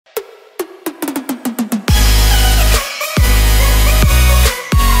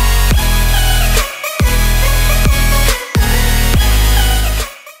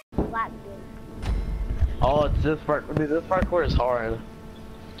This parkour is hard.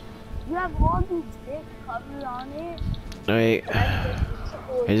 You have all these big covers on it. Wait,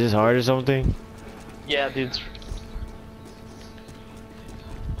 is this hard or something? Yeah, dude.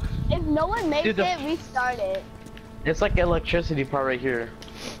 If no one makes Dude, it, restart it. It's like electricity part right here.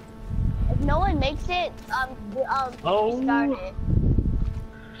 If no one makes it, Oh. restart it.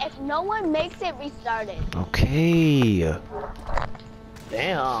 If no one makes it, restart it. Okay.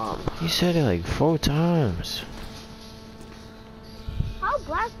 Damn. You said it like 4 times. How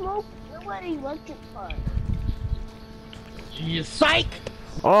Black Smoke do an electric part? You psych!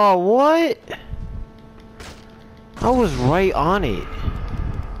 Oh, what? I was right on it.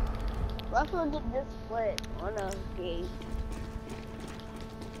 Black Smoke did this split on a gate.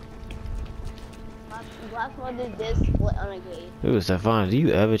 Black Smoke did this split on a gate. Dude, Stefan, do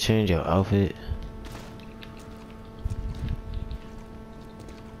you ever change your outfit?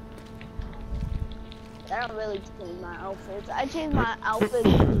 I don't really change my outfits. I change my outfits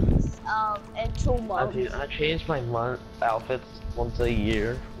in 2 months. I change my outfits once a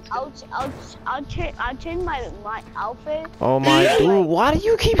year. I'll change my outfit. Oh my dude, why do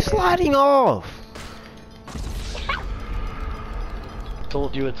you keep sliding off?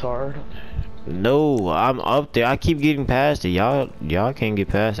 Told you it's hard. No, I'm up there. I keep getting past it. Y'all can't get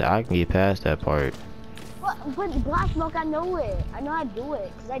past it. I can get past that part. But Black Smoke, I know it. I know how to do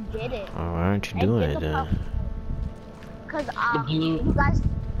it, cause I did it. Oh, why aren't you doing it then? Cause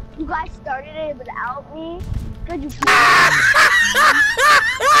you guys started it without me. Cause you.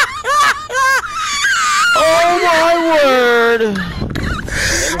 Oh my word!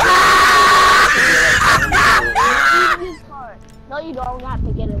 No, you don't have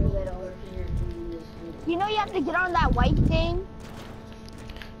to get in the middle. You know you have to get on that white thing.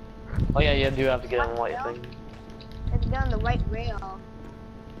 Oh yeah, you do have to get on the white thing. You have to get on the white rail.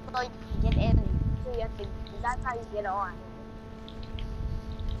 So you can get in. So you have to. That's how you get on.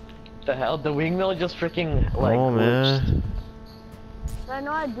 The hell? The windmill just freaking like. Oh man. So I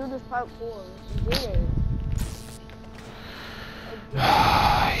know how to do this parkour. You did it.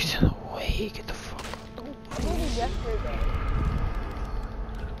 He's in the way. Get the fuck out. I did it yesterday.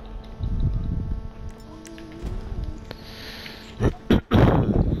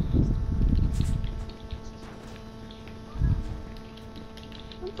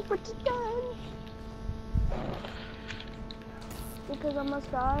 Because I'm a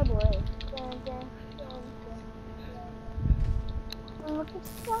star boy. Look at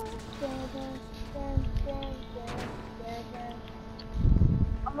star.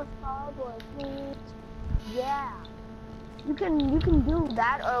 I'm a star boy, please. Yeah. You can do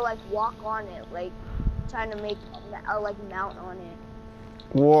that or like walk on it, like trying to make or like mount on it.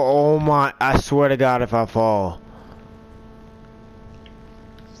 Whoa, oh my! I swear to God, if I fall.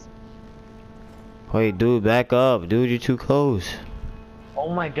 Wait, dude, back up, dude. You're too close. Oh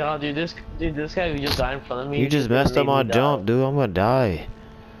my god, dude, this guy who just died in front of me. You just messed up my jump, dude. I'm gonna die.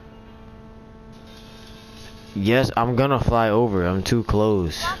 Yes, I'm gonna fly over. I'm too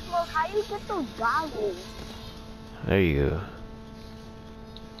close. Look, how you get those goggles? There you go.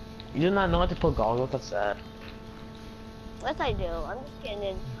 You do not know how to put goggles. That's sad. Yes, I do. I'm just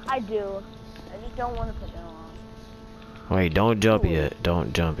kidding. I do. I just don't want to put them on. Wait, don't jump yet.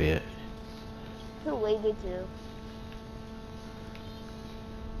 Don't jump yet. Too lazy to.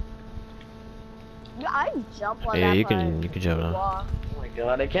 Yeah, I jump on that. Yeah, you can jump on. Oh my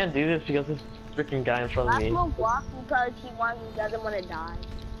god, I can't do this because this freaking guy in front of me. Last one walk because he doesn't want to die.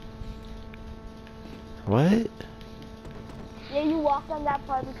 What? Yeah, you walk on that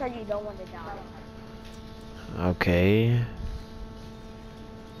part because you don't want to die. Okay.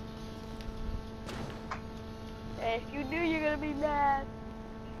 If you knew, you're gonna be mad.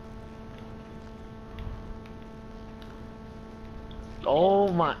 Oh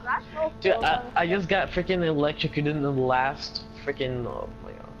my. Dude, Dude, I just got freaking electrocuted in the last freaking. Oh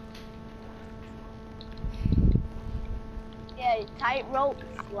my god. Yeah, tightrope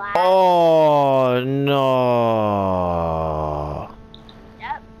slash. Oh no!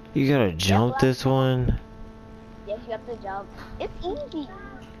 Yep. You gotta jump this one. Yes, you have to jump. It's easy.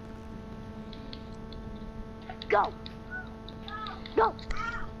 Go. Go.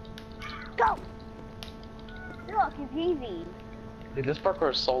 Go. Look, it's easy. Dude, this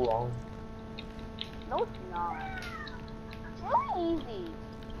parkour is so long. No, it's not. It's really easy.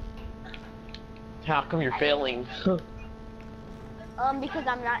 How come you're failing? Because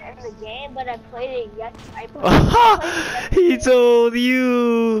I'm not in the game, but I played it yes. I played it He told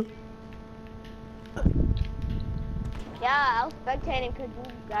you. Yeah, I was spectating because you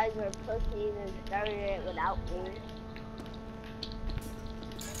guys were pushing and started it without me.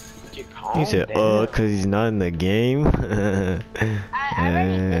 You He calm said, down. cause he's not in the game. I already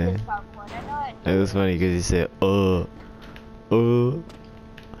did this parkour. I know it. It was funny because he said, cause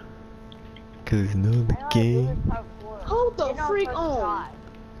he's not in the I know I do this game. parkour. Hold the You know, freak first on. try.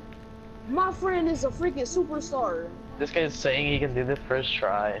 My friend is a freaking superstar. This guy's saying he can do the first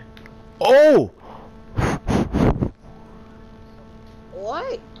try. Oh!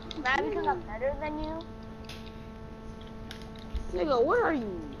 What? Mad because I'm better than you? Nigga, where are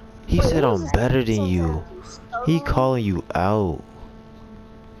you? He Wait, said what I'm is better this? than you. He calling you out.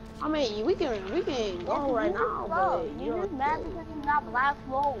 I mean, we can go right now, but You're just mad because you're not black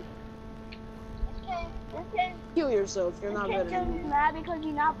roll. This kid kill yourself. You're not better just than me. mad because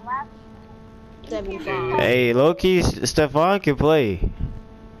you're not black. 75. Hey, low-key, Stefan can play.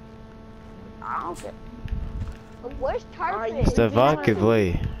 I don't care. Where's Alright, Tarpon? Stefan can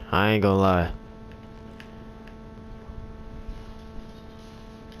play. I ain't gonna lie.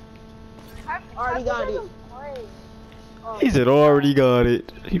 Already got it. He said already got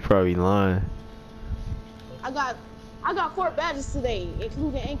it. He probably lying. I got 4 badges today,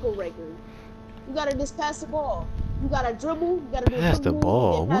 including ankle breaker. You gotta just pass the ball. You gotta dribble. You gotta do a Pass the dribble,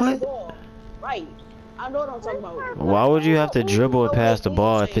 ball? and then pass What? the ball. Right. I know what I'm talking about. Why would you have to dribble and No, pass it the did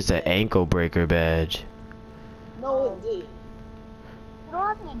ball if say it's an that. ankle breaker badge? No, it did. You don't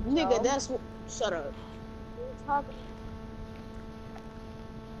have to Nigga, that's what. Shut up.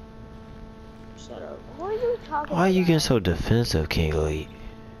 Shut up. What are you talking Why are you about? getting so defensive, King Elite?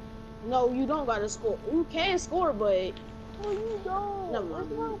 No, you don't gotta score. You can score, but No, you don't. never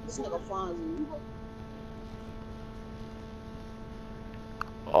mind. This nigga Fonzie.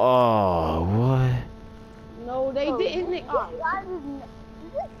 Oh, what? No, they didn't. This guy does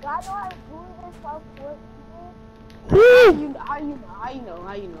this guy know how to do this parkour? Woo! How you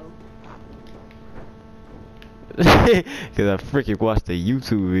know? Cause I freaking watched the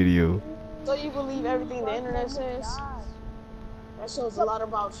YouTube video. So you believe everything the internet says? That shows a lot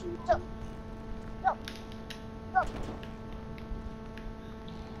about you.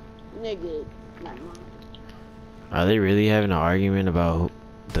 Nigga. Never mind. Are they really having an argument about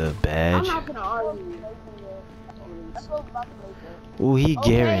the I'm badge? not gonna argue. Ooh, he Okay,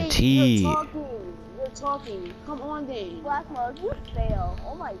 guaranteed. You're talking. Come on then. Black mode, you fail.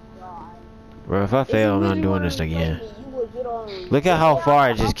 Oh my god. Bro, if I If you fail, I'm really not doing wanted this to play again. me, you would get on. Look at how far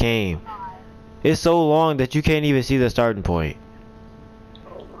I just came. It's so long that you can't even see the starting point.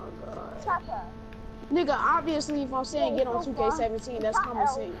 Oh my god. Chaka. Nigga, obviously, if I'm saying get on 2K17, that's common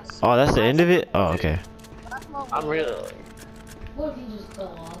sense. Oh, that's the end of it? Oh, okay. Black mode. I'm really. What if you just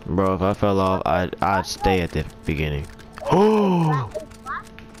fell off? Bro, if I fell off, I'd stay at the beginning. Oh!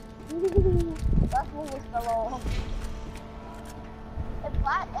 Black mode was fell off. If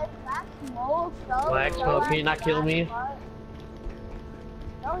black mode fell Black Smoke, can you not kill me?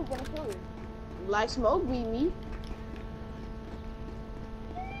 No, he's gonna kill you. Black Smoke beat me.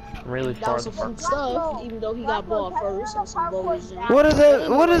 I'm really That far was some apart. fun stuff, even though he got ball first on some bogus jump. What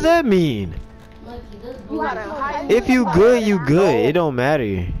does that mean? Like, he does You gotta hide. If you good, you good. It don't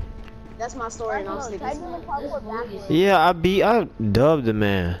matter. That's my story, and I'm sticking Try to doing it. parkour backwards. Yeah, I dubbed the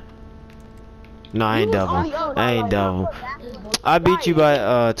man. No, I ain't You was dub only him. up I ain't by dub him. Parkour backwards. I beat you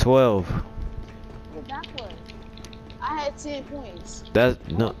by 12. Go backwards. I had 10 points. That's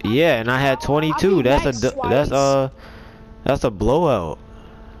no, yeah, and I had 22. That's a blowout.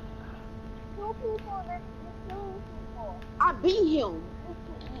 Two people, there's two people. I beat him.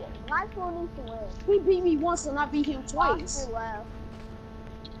 Black mode needs to win. He beat me once, and I beat him twice. Oscar left.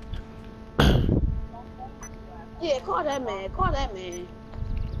 Yeah, call that man. Call that man.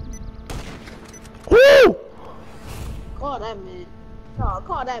 Woo! Call that man.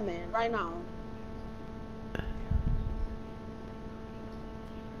 Call that man right now.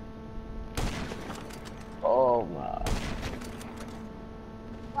 Oh my.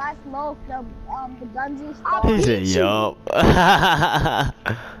 Black smoke, the guns I respawn. He beat said, you. yup. Black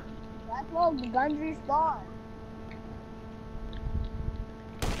smoke, the guns respawn.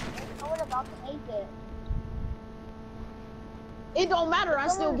 No one about to make it. It don't matter. I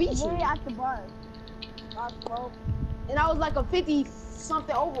still beat you. Literally at the bus. Black smoke. And I was like a 50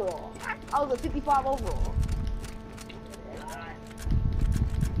 something overall. I was a 55 overall.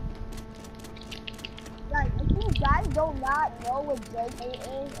 Like, if you guys do not know what JK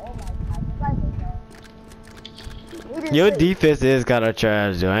is, oh my god, you guys don't know. We didn't Your say- defense is kind of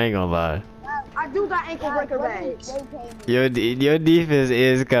trash, though. I ain't gonna lie. I do got ankle breaker badge. Your defense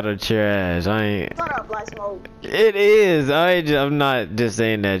is kind of trash. I ain't. Shut up, Black Smoke. It is. I'm not just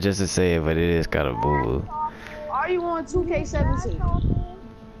saying that just to say it, but it is kind of boo boo. Are you on 2K17?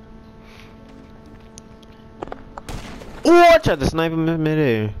 Oh, I tried to snipe him in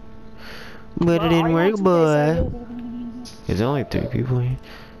midair. But it didn't work, boy. boy. There's only 3 people here.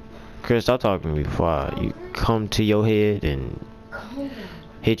 Chris, stop talking to me before you come to your head and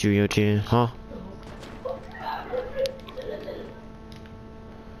hit you in your chin, huh?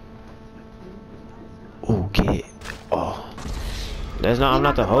 Oh, get it. Oh. That's not, I'm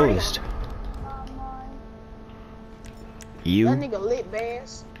not the host. That You? nigga lit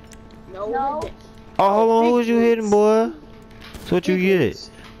bass. No. No. he didn't. Oh, hold on, who Big was you hitting, leagues. boy? So what you Big get? leagues.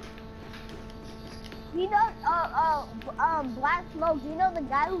 You know, Black Smoke, do you know the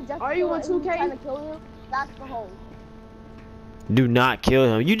guy who just Are you on who's 2K? trying to kill you? That's the host. Do not kill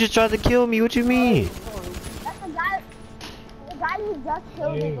him. You just tried to kill me. What you mean? That's the guy who just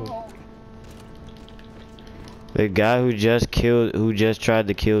killed is the host. The guy who just tried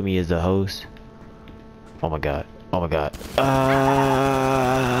to kill me is the host. Oh my god. Oh my god.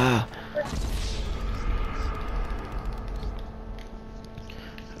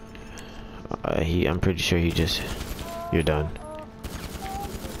 I'm pretty sure he just. You're done.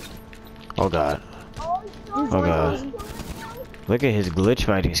 Oh god. Oh god. Look at his glitch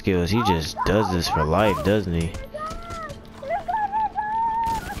fighting skills. He just does this for life, doesn't he?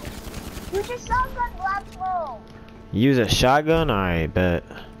 You just shotgun Black Smoke. Use a shotgun? Alright, bet.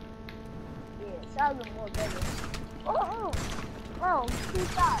 Yeah, shotgun more better. Oh, shoot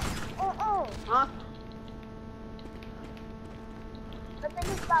that. Huh? But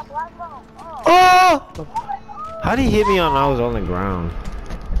then you got Black Smoke. Oh! How did he hit me on I was on the ground?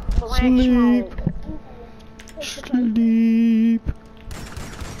 Sleep. Sleep.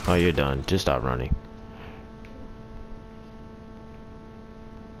 Oh, you're done. Just stop running.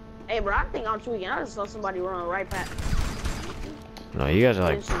 Hey, bro, I think I'm tweaking. I just saw somebody run right past. No, you guys are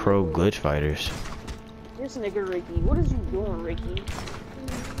like pro glitch fighters. This nigga Ricky. What is you doing, Ricky?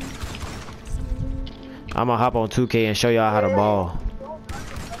 I'm gonna hop on 2K and show y'all how to ball.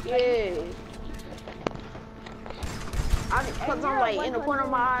 Yeah. Cause I'm like in the corner of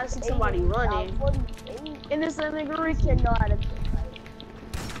my eye, I see somebody running. And this nigga Ricky.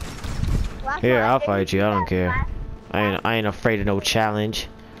 Here, I'll fight you. I don't care. I ain't afraid of no challenge.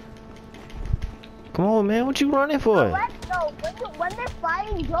 Come on, man. What you running for? No, when they're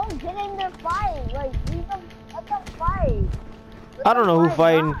fighting, don't get in their fight. Like, leave them, let them fight. I don't know who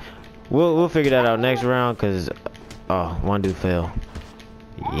fighting. We'll figure that out next round. Cause one dude fell.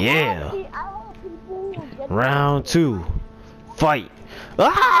 Yeah. Round 2. Fight.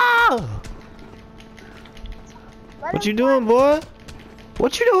 Ah! What you doing, boy?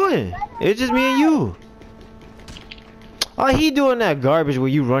 What you doing? It's just me and you. Oh, he doing that garbage where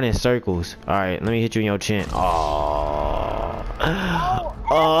you run in circles. All right, let me hit you in your chin. Oh.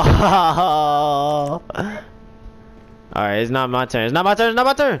 Oh. All right, it's not my turn. It's not my turn. It's not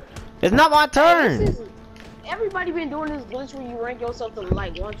my turn. It's not my turn. Everybody been doing this glitch where you rank yourself to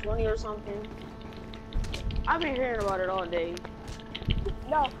like 120 or something. I've been hearing about it all day.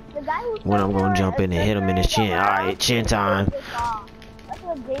 No, the guy who's When I'm gonna jump in and hit him in his chin. All right, chin time. That's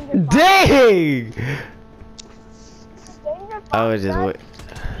what Danger Dang! Danger I was just wait.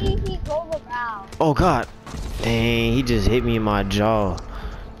 He goes around. Oh God! Dang, he just hit me in my jaw.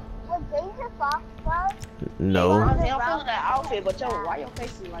 What Danger Fox does? No. I'm feeling that outfit, but yo, why your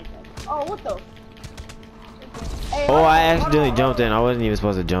face is like that? Oh, what the? Hey, Oh, hold I on, accidentally hold on, jumped in. I wasn't even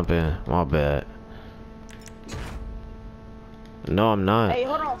supposed to jump in. My bad. No, I'm not. Hey,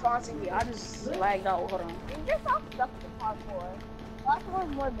 hold on, Fonzie. I just lagged out. Hold on. Danger Fox sucks at parkour. Parkour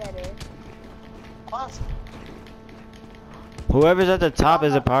is more better. Fonzie. Whoever's at the top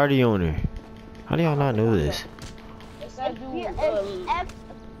is a party owner. How do y'all not know this? It's that dude,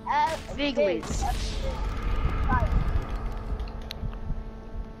 It's Figlets.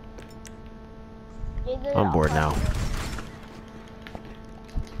 I'm bored now.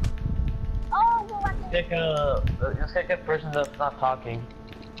 Oh, well, Just kick a person that's not talking.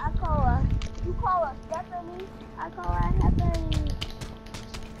 I call her. You call her Stephanie. I call her Stephanie.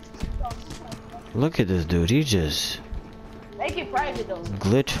 Look at this dude. He just Make it private though.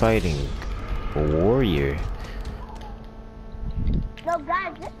 glitch fighting warrior. No,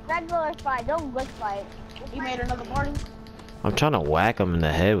 guys, just regular fight. Don't glitch fight. You made another party? I'm trying to whack him in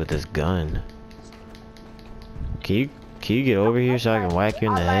the head with this gun. Can you get over here so I can whack you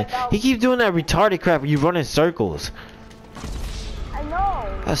in the head? He keeps doing that retarded crap where you run in circles. I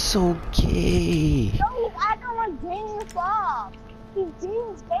know. That's so gay. No, he's acting like Danger Fox. He's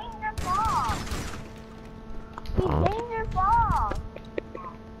Danger Fox. He's Danger Fox.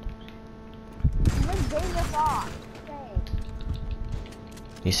 He's Danger Fox. Okay.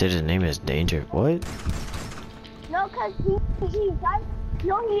 He said his name is Danger. What? No, cause he does.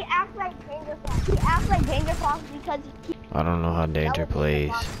 No, he acts like Danger Fox. He acts like Danger Fox because he. I don't know how Danger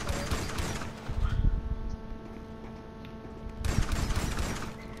plays.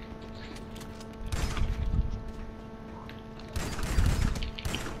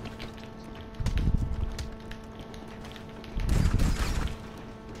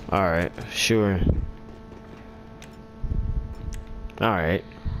 Alright, sure. Alright.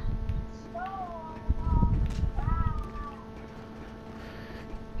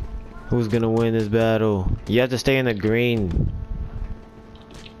 Who's gonna win this battle? You have to stay in the green.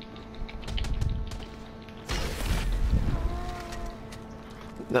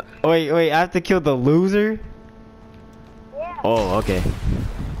 No, wait, I have to kill the loser? Yeah. Oh, okay.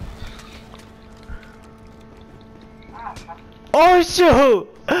 Oh, shoot!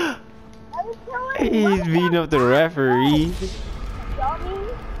 Are you killing me? He's beating up the referee. Dummy.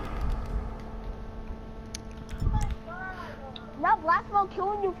 Now Blackmail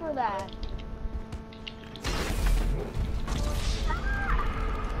killing you for that.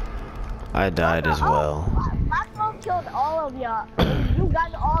 I died as well. Blackmail killed all of ya. You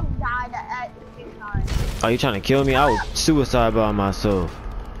guys all died at the same time. Are you trying to kill me? I was suicide by myself.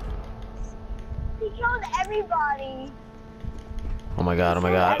 He killed everybody. Oh my god, oh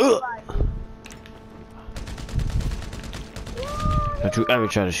my god. Everybody. Don't you ever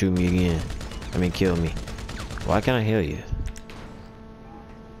try to shoot me again. I mean, kill me. Why can't I heal you?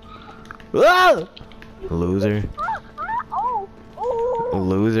 Ah! Loser.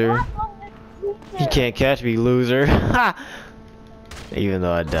 Loser. You can't catch me, loser. Even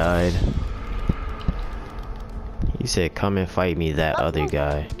though I died. He said, come and fight me, that other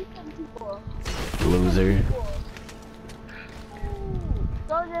guy. Loser.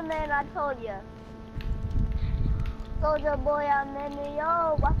 Soldier man, I told ya. Soldier boy, I'm in the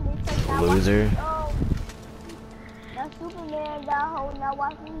yo. Watch me take that. Loser. Now Superman, that hoe, now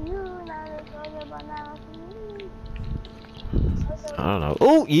watching you. Now the soldier, but now watching you. I don't know.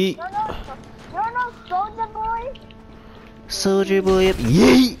 Oh, yeet. No, soldier boy. Soldier boy up.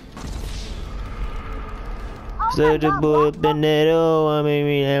 Yeet. Oh Soldier boy up in that. Oh, I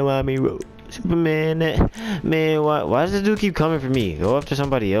mean, Superman, that man. Why does this dude keep coming for me? Go after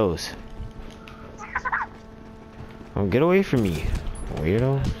somebody else. Oh, get away from me,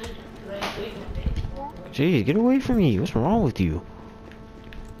 weirdo. Jeez, get away from me. What's wrong with you?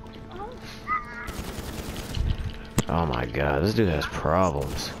 Oh my god, this dude has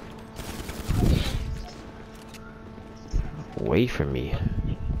problems. Away from me.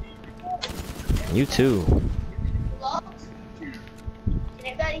 You too. Hello? Can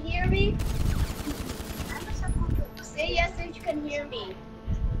anybody hear me? Say yes if you can hear me.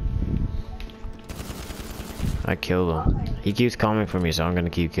 I killed him. He keeps coming for me, so I'm gonna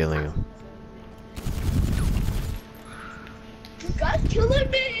keep killing him. You guys killing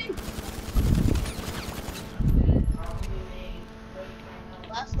me!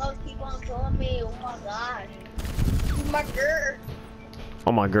 Last love keep on killing me. Oh my god. Oh my girl.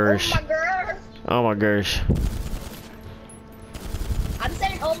 Oh my gosh. Oh my girl. Oh my gosh. I'm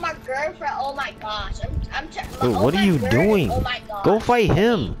saying oh my girl for oh my gosh. Dude, what are you doing? Oh my gosh. Go fight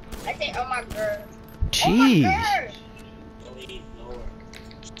him. I say oh my girl. Jeez.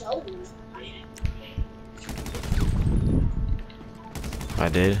 Oh I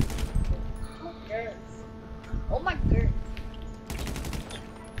did. my girl. Oh my girl.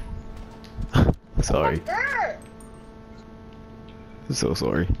 Sorry. Oh my girl. I'm so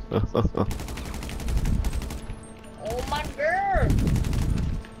sorry. Oh my girl.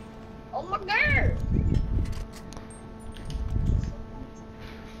 Oh my girl.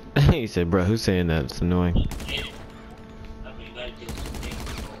 He said, bro, who's saying that? It's annoying.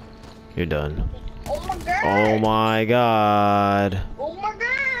 You're done. Oh my girl. Oh my god. Oh my girl.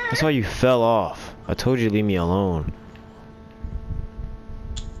 That's why you fell off. I told you to leave me alone.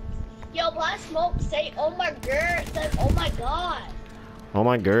 Yo, Black Smoke say oh my girl. Says oh my god. Oh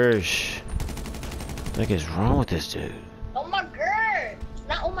my gosh. What is wrong with this dude? Oh my girl.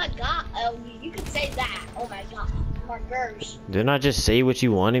 Not oh my god. You can say that. Oh my god. Oh my gosh. Didn't I just say what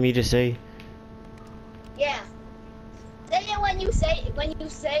you wanted me to say? Yeah. Say it when you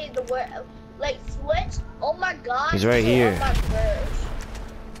say the word like switch. Oh my god. He's right say, here. Oh my gosh.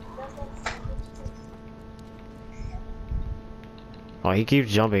 Oh, he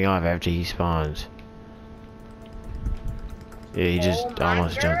keeps jumping off after he spawns. Yeah, he just Oh my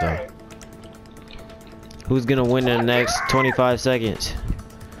almost jumped girl. off. Who's gonna win in the next 25 seconds?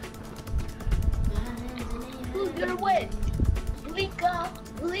 Who's gonna win? Bleeka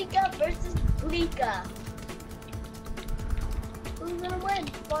versus Bleeka. Who's gonna win?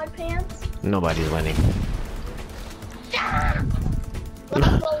 Fun pants? Nobody's winning.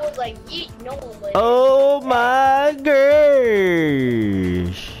 Buffalo was like, yeet, no one wins. Oh my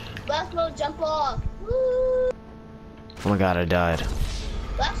gosh. Buffalo jump off. Woo! Oh my god, I died.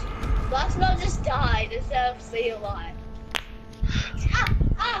 Buffalo just died instead of staying alive.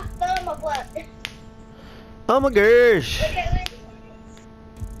 Fell on my butt. Oh my gosh. Okay,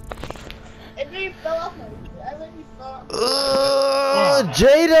 He fell off my. I think he fell off.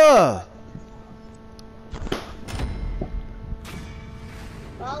 Jada!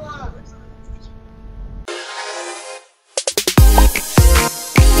 Hold on.